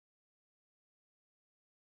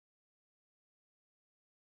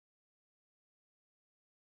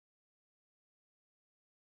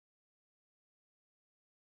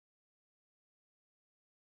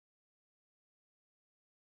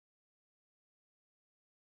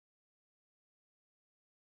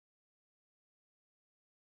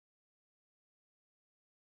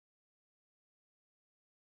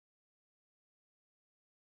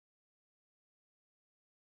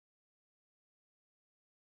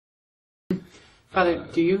Father,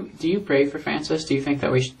 do you pray for Francis? Do you think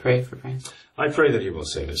that we should pray for Francis? I pray that he will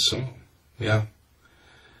save his soul. Yeah.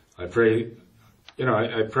 I pray,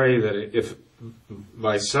 I pray that if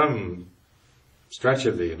by some stretch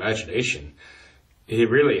of the imagination, he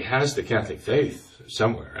really has the Catholic faith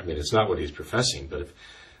somewhere. I mean, it's not what he's professing, but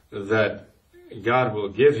that God will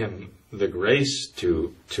give him the grace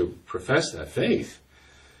to profess that faith,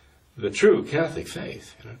 the true Catholic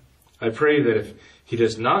faith. I pray that if he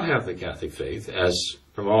does not have the Catholic faith, as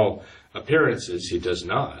from all appearances he does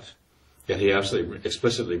not, that he absolutely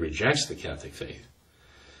explicitly rejects the Catholic faith,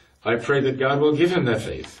 I pray that God will give him that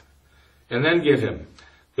faith, and then give him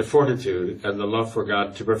the fortitude and the love for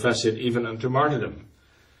God to profess it even unto martyrdom.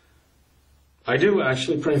 I do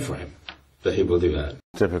actually pray for him that he will do that.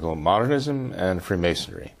 Typical modernism and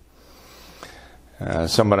Freemasonry.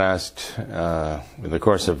 Someone asked in the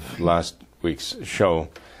course of last week's show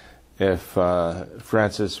if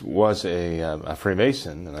Francis was a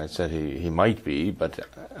Freemason, and I said he might be, but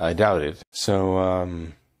I doubt it.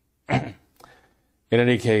 So in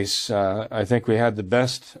any case, I think we had the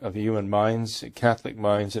best of human minds, Catholic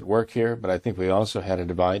minds at work here, but I think we also had a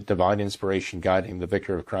divine inspiration guiding the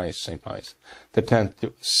Vicar of Christ, St. Pius, the 10th,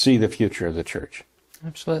 to see the future of the Church.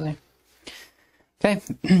 Absolutely. Okay,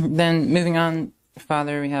 then moving on,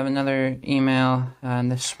 Father, we have another email,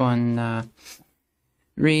 and this one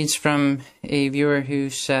reads from a viewer who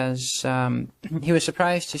says he was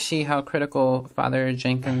surprised to see how critical Father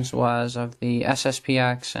Jenkins was of the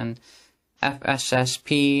SSPX and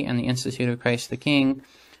FSSP and the Institute of Christ the King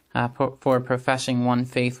for professing one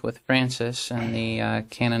faith with Francis and the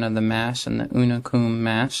Canon of the Mass and the Unicum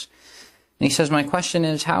Mass. And he says, my question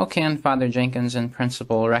is, how can Father Jenkins in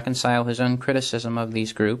principle reconcile his own criticism of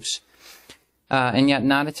these groups and yet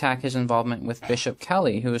not attack his involvement with Bishop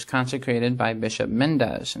Kelly, who was consecrated by Bishop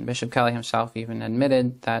Mendez? And Bishop Kelly himself even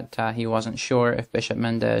admitted that he wasn't sure if Bishop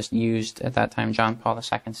Mendez used, at that time, John Paul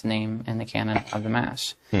II's name in the canon of the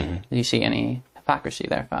Mass. Mm-hmm. Do you see any hypocrisy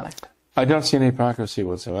there, Father? I don't see any hypocrisy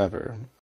whatsoever.